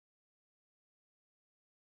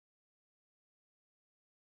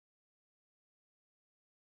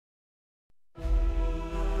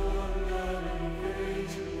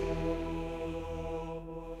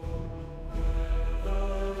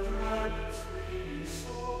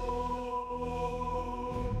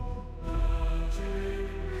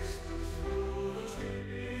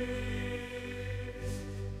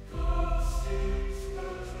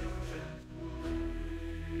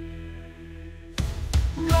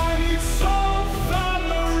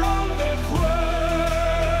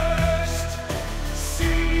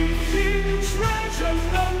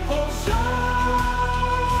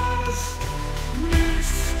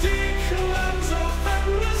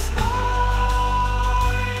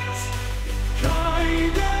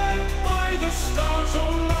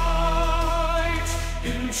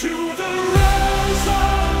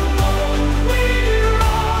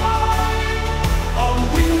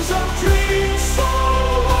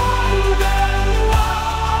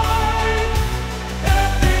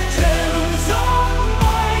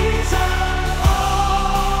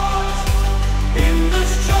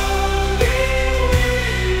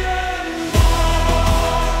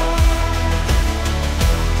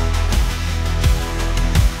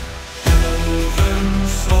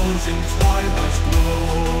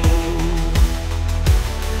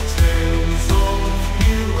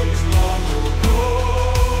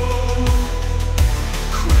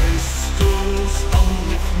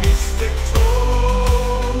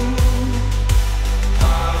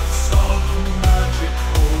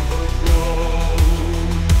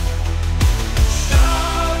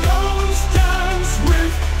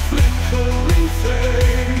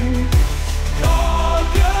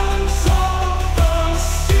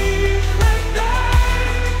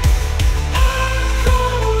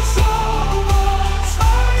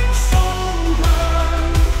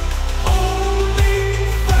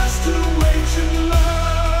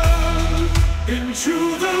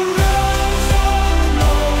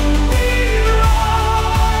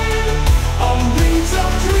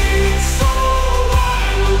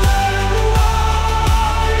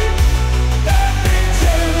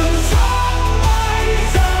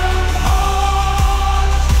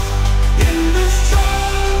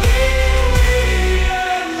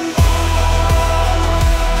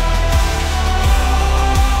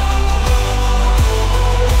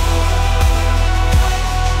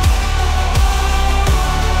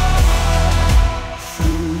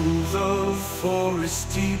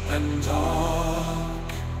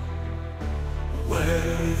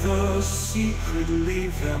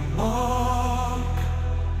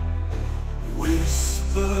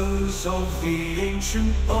echoes of the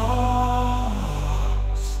ancient past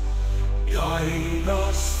guide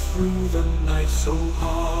us through the night so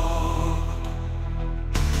hard.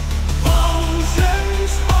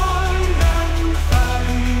 Mountains high and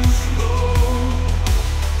valleys low,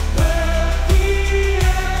 where the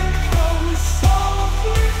echoes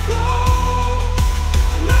softly flow.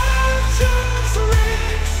 Legends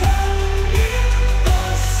written in the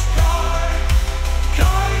sky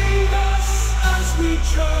guide us as we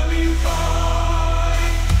journey by.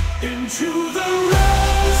 Into the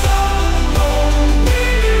realms unknown we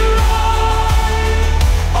ride,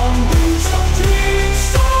 on wings of dreams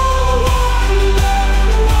so wild and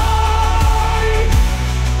wide.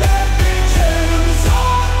 There be tales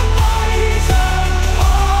of light and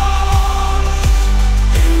heart.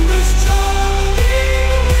 In this journey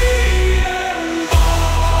we embark.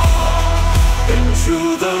 Into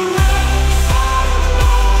the realms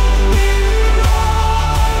unknown we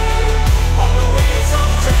ride, on the wings of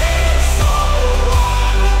dreams so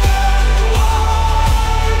wild and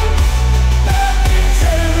wide. There be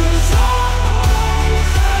tales of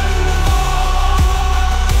light and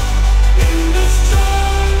heart. In this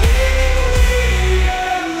journey we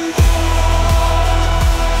embark.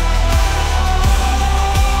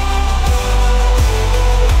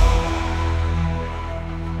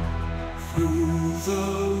 Through the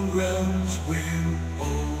realms we'll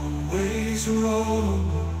always roam.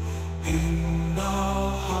 In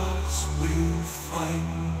our hearts we'll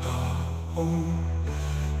find our home.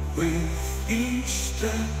 With each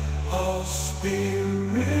step our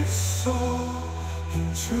spirits soar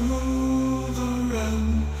into the realm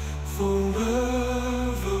forever.